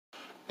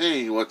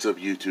Hey, what's up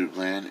YouTube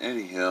land?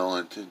 Eddie Hill,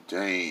 and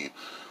today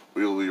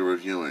we will be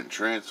reviewing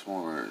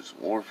Transformers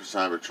War for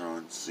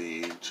Cybertron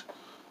Siege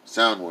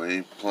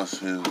Soundwave plus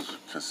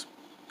his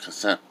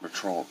cassette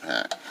patrol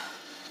pack,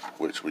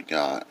 which we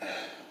got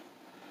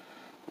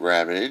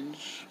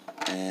Ravage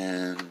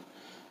and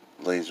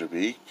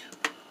Laserbeak.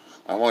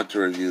 I want to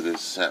review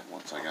this set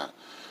once I got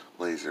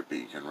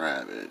Laserbeak and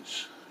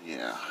Ravage.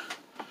 Yeah.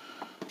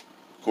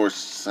 Of course,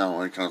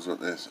 Soundwave comes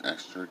with this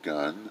extra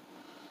gun.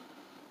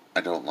 I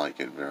don't like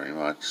it very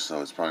much,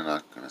 so it's probably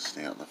not going to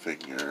stay on the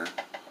figure.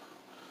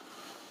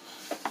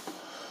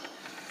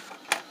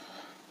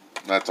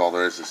 That's all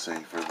there is to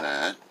say for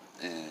that.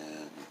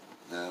 And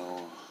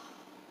now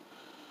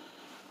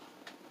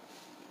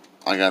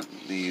I got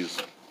these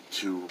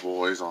two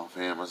boys off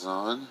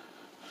Amazon.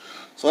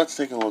 So let's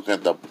take a look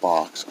at the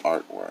box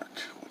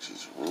artwork, which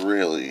is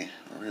really,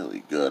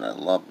 really good. I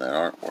love that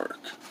artwork.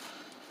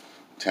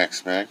 Tech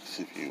specs,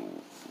 if you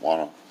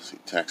want to see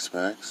tech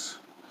specs.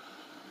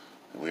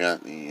 We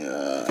got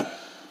the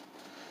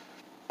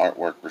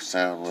artwork for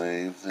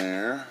Soundwave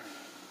there.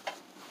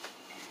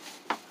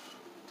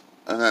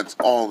 And that's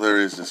all there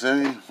is to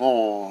say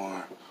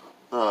for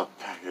the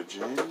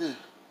packaging.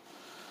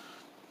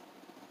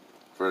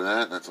 For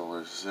that, that's all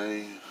there is to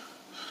say.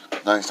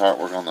 Nice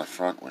artwork on the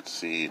front with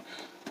the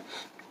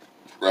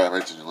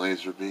Ravage and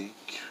Laserbeak.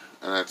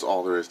 And that's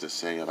all there is to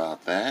say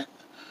about that.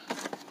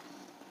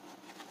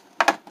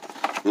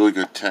 Really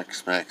good tech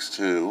specs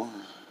too.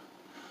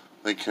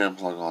 They can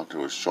plug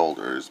onto his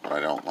shoulders, but I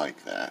don't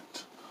like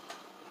that.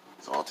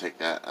 So I'll take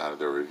that out of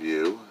the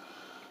review.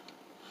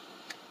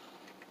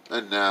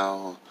 And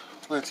now,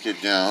 let's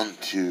get down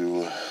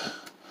to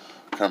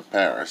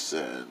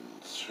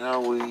comparisons,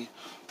 shall we?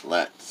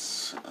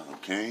 Let's.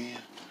 Okay.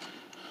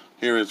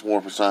 Here is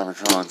War for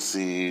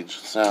Cybertron-Siege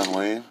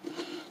Soundwave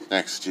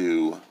next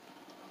to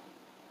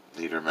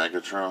Leader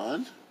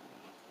Megatron.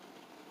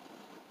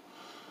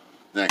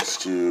 Next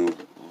to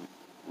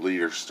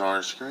Leader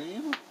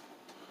Starscream.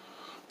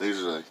 These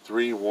are the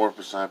three War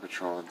for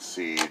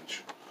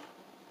Cybertron-Siege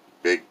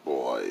big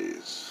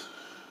boys.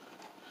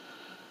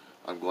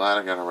 I'm glad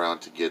I got around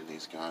to getting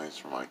these guys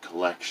for my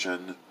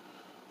collection,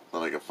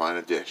 like a fine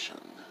edition.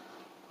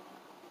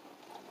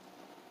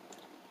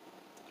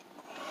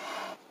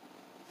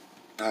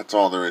 That's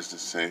all there is to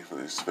say for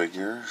this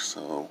figure,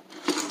 so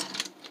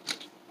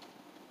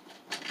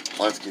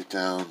let's get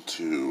down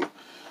to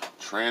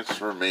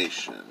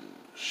transformation,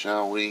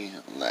 shall we?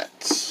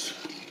 Let's.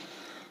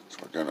 So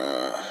we're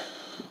gonna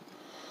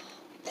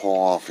pull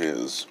off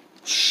his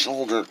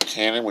shoulder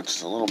cannon, which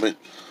is a little bit,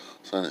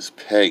 so this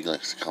peg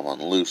likes to come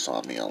loose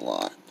on me a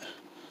lot.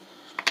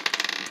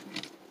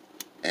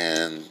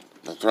 And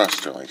the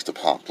thruster likes to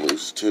pop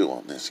loose too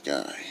on this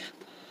guy.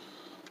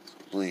 So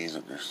please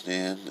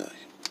understand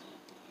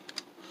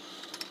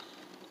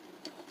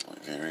my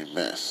very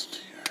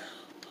best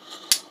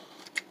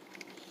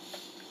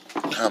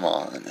here. Come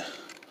on.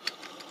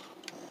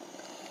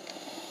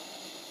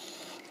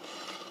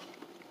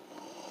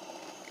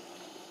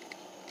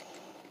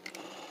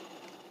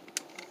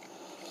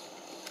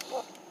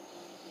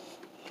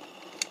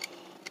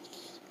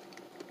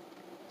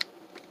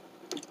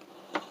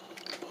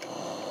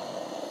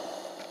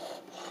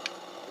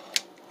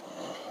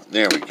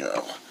 There we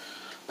go.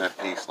 That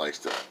piece likes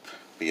to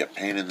be a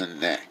pain in the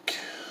neck.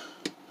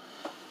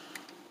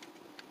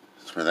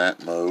 For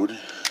that mode,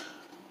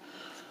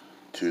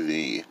 to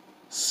the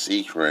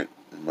secret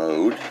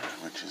mode,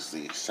 which is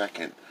the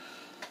second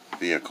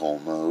vehicle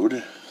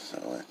mode.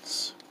 So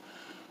let's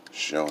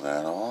show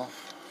that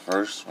off.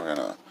 First, we're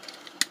going to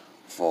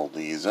fold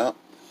these up,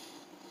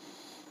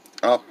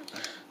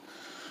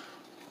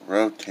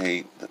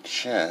 rotate the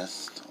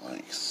chest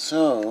like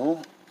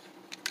so.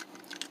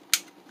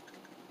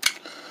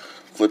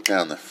 Flip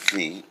down the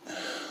feet.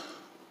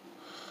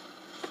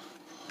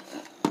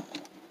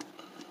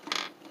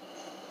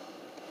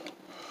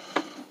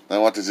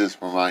 Now what does this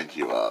remind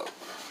you of,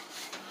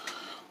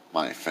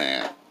 my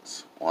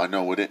fans? Well, I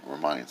know what it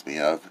reminds me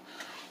of.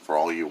 For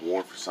all you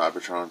War for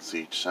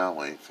Cybertron-Siege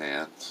Soundwave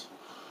fans.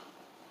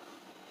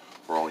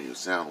 For all you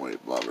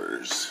Soundwave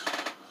lovers.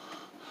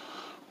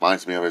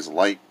 Reminds me of his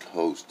light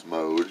post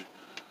mode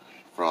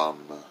from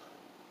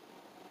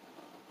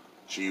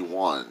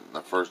G1, the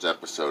first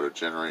episode of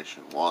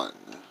Generation 1.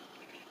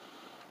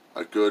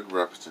 A good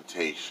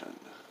representation.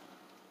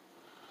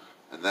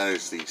 And that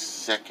is the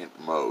second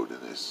mode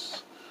in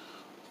this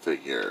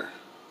figure.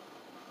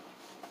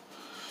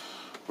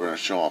 We're going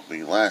to show off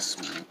the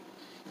last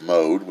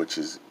mode, which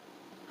is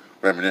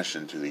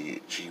reminiscent to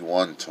the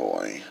G1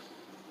 toy.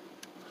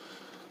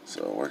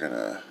 So we're going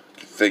to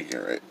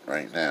configure it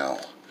right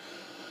now.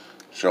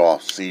 Show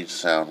off Siege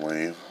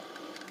Soundwave.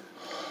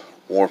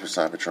 War for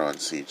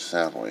Cybertron-Siege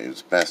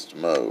Soundwave's best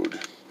mode,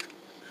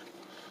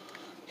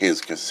 his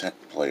cassette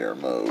player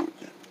mode,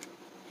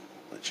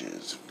 which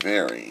is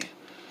very,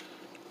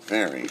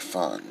 very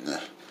fun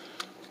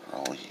for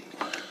all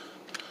you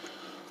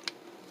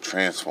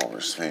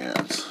Transformers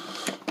fans.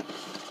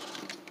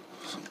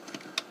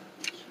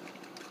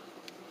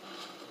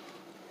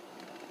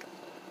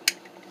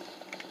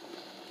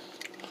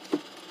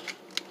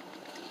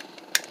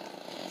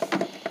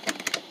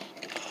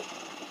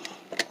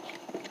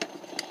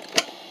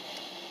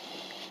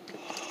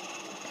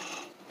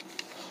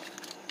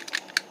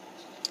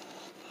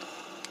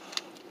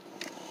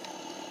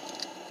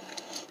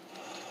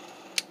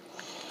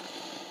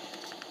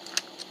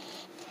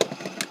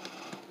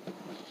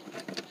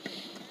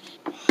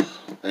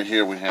 And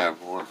here we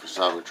have one for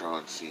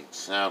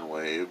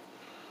Cybertron-Siege-Soundwave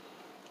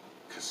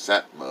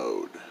cassette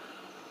mode.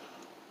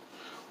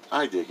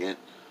 I dig it.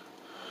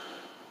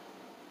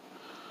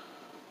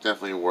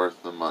 Definitely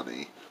worth the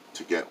money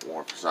to get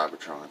War for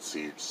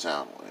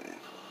Cybertron-Siege-Soundwave.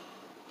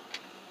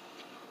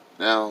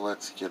 Now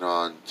let's get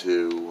on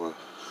to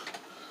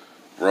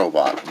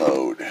robot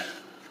mode,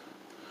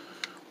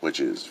 which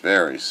is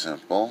very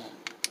simple.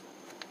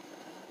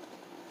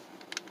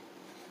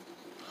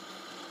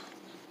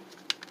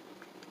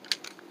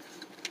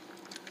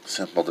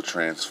 Simple to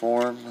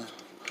transform.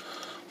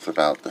 Flip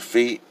out the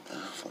feet,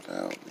 flip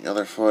out the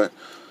other foot,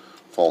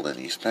 fold in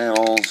these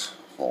panels,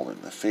 fold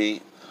in the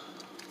feet,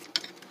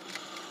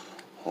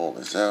 hold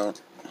this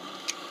out.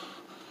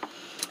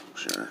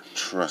 Your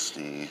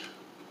trusty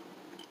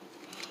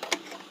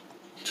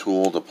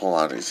tool to pull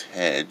out his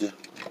head.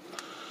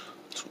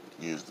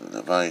 Use the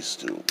device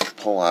to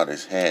pull out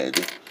his head,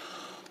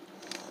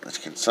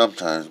 which can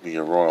sometimes be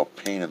a royal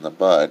pain in the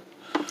butt.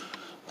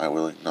 I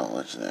will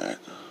acknowledge that.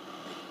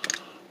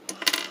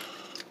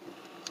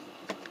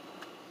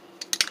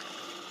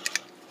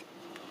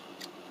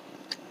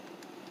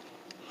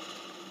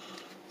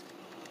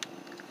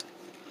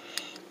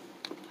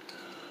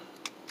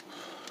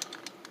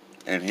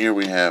 And here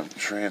we have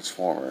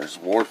Transformers,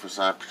 War for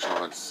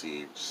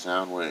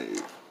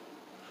Cybertron-Siege-Soundwave.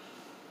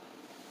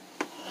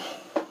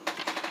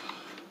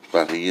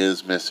 But he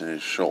is missing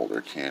his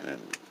shoulder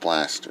cannon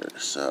blaster,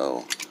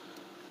 so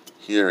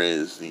here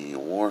is the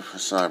War for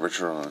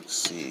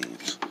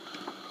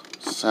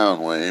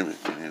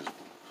Cybertron-Siege-Soundwave in his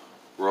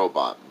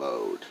robot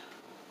mode.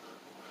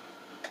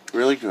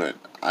 Really good.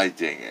 I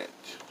dig it.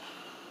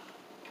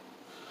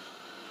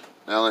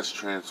 Now let's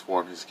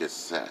transform his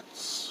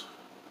cassettes.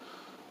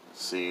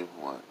 See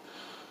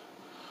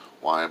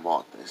why I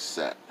bought this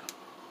set.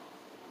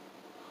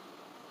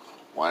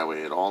 Why I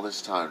waited all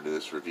this time to do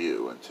this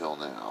review until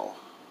now.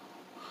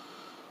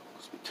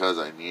 It's because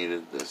I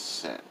needed this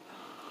set.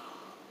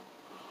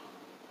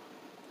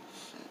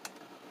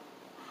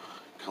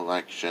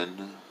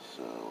 Collection,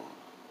 so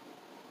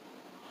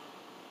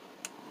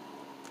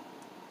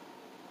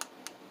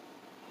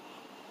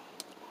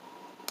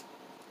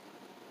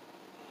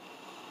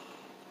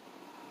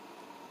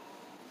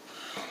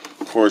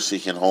of course he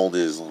can hold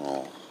his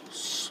little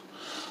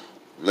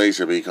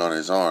Laserbeak on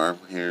his arm.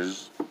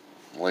 Here's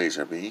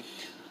Laserbeak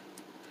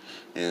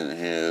in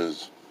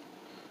his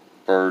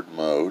bird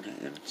mode.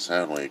 In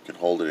Soundwave, you can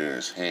hold it in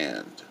his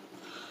hand.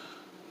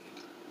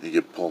 You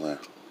can pull the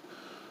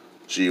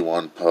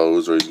G1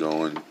 pose where he's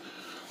going,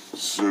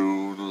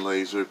 soon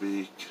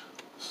Laserbeak,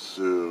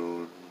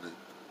 soon.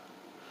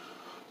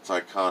 It's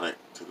iconic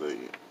to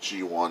the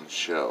G1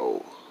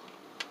 show.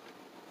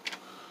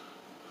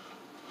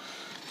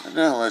 And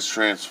now let's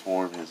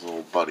transform his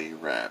little buddy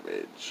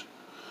Ravage.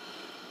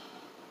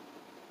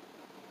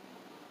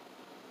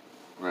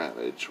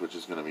 Ravage, which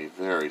is going to be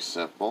very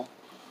simple.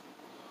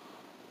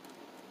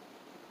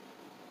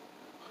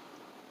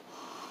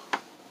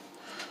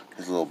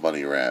 His little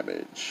buddy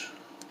Ravage.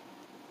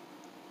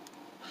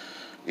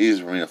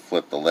 Easy for me to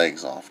flip the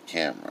legs off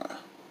camera.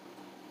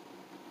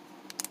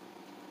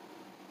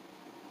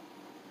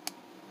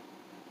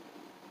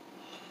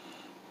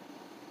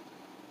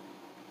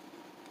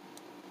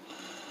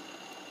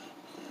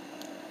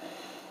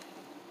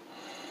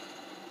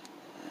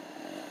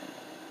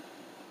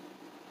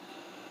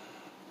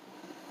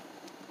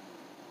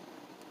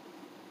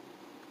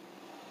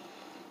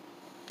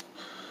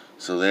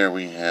 So there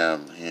we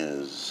have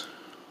his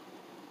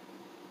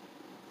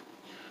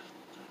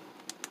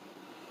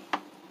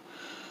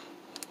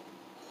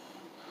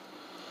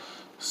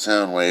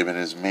Soundwave and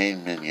his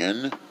main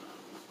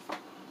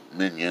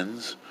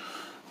minions,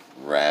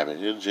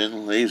 Ravage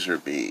and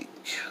Laserbeak.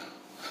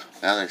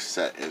 Now this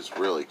set is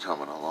really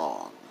coming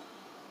along.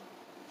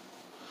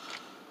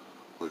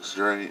 Looks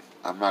great.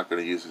 I'm not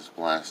going to use this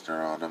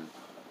blaster on him.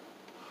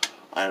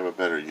 I have a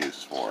better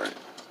use for it.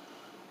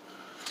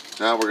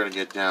 Now we're going to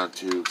get down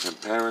to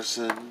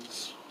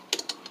comparisons.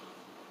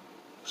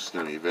 It's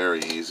going to be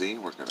very easy.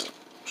 We're going to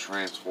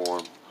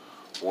transform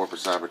War for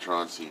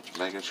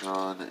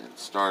Cybertron-Siege-Megatron and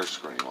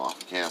Starscream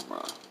off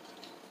camera.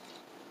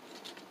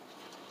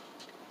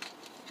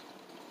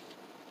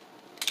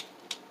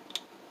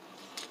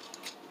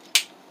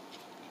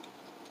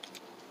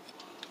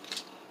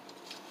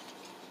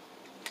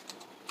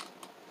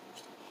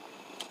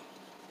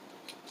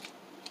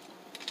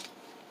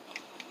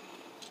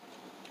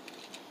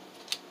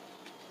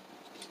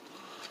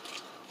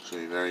 So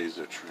you very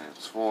easy to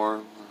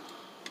transform.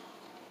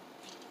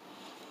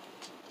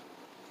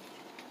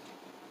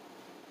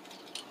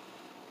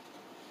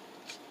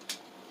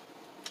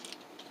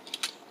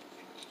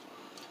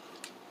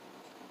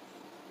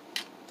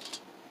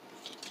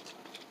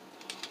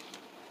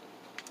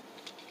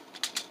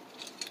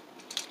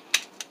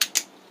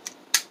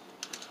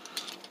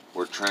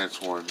 We're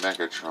transforming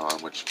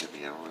Megatron, which can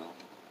be a real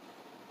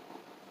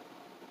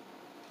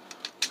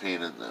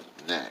pain in the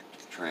neck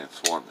to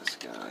transform this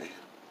guy.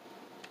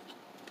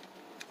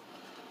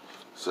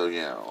 So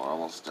yeah, we're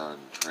almost done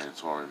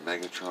transforming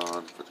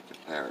Megatron for the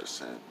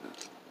comparison.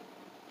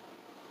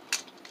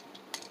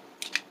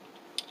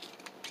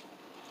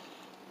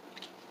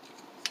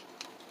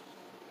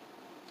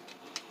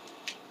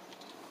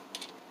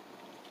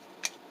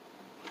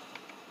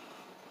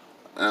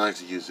 I like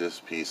to use this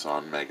piece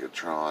on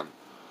Megatron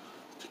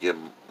to give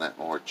him that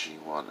more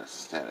G1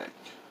 aesthetic.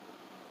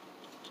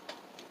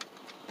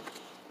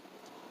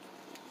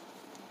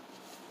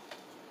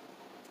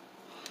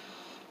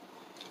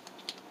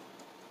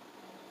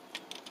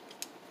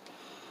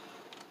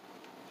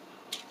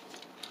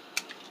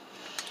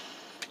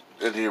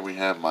 And here we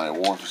have my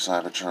War for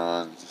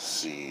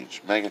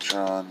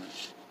Cybertron-Siege-Megatron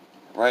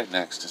right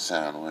next to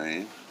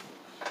Soundwave,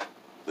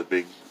 the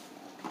big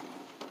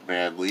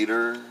bad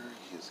leader,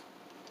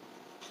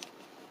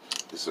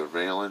 the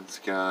surveillance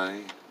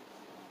guy.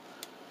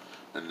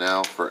 And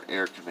now for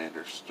Air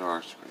Commander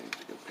Starscream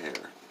to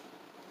compare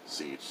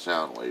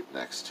Siege-Soundwave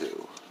next to.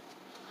 So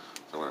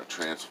I'm going to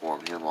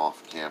transform him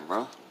off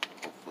camera.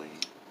 Hopefully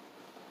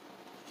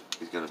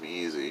he's going to be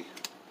easy.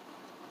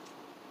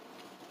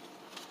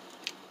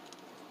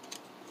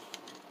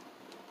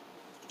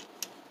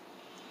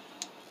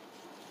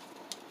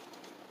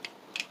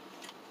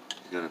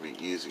 He's going to be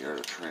easier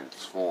to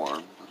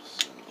transform.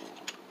 So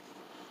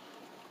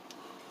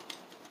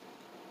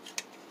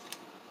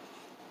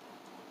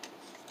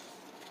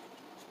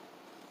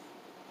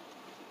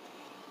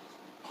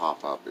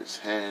pop up his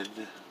head,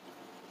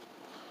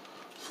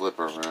 flip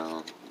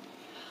around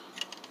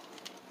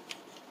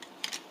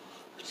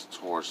his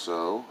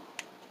torso,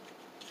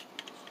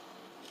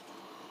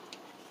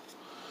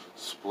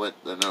 split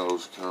the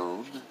nose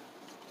cone,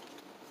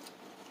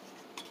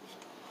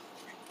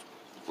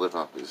 flip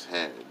up his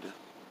head,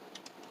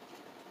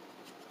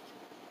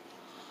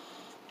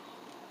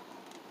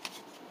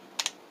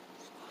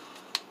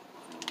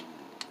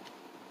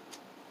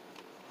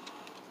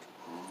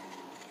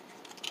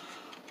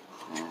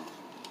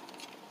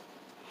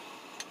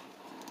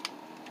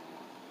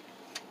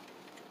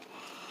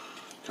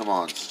 come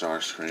on,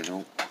 Starscream,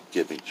 don't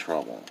give me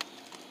trouble.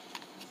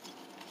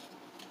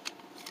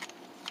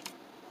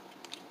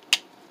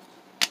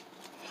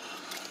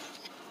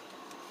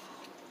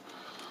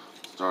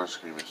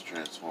 Starscream is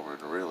transforming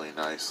really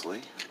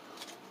nicely.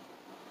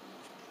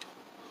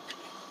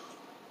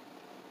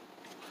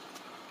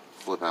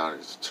 Flip out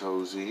his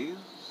toesies.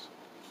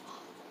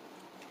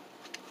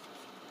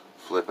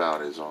 Flip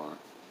out his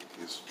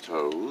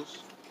toes.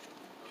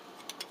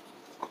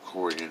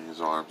 Accordion his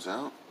arms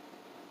out.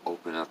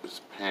 Open up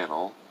his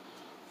panel,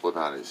 flip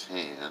out his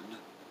hand.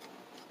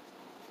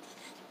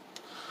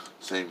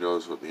 Same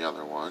goes with the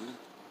other one.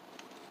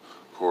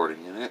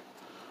 Accordion it,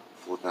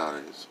 flip out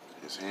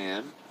his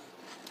hand.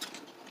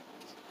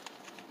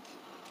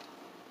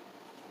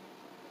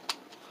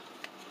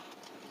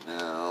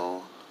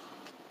 Now,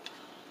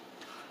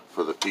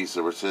 for the piece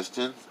of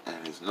resistance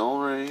and his null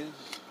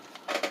rays.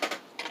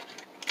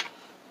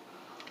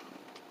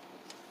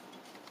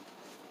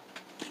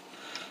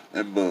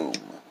 And boom.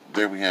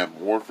 There we have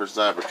War for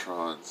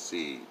Cybertron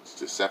Siege,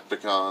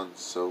 Decepticons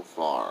so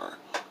far.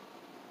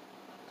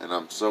 And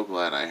I'm so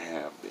glad I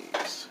have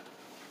these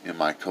in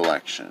my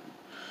collection.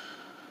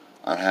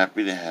 I'm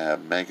happy to have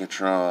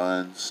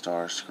Megatron,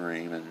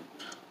 Starscream, and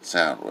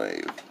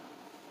Soundwave.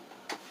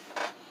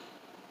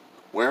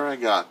 Where I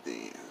got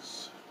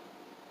these?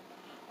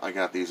 I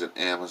got these at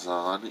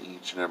Amazon,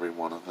 each and every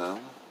one of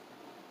them.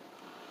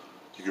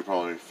 You could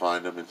probably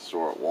find them in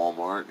store at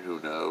Walmart,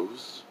 who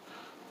knows?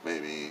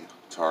 Maybe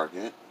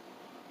Target.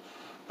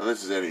 Now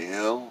this is Eddie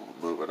Hill.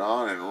 Move it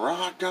on and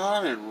rock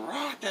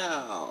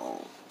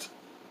out.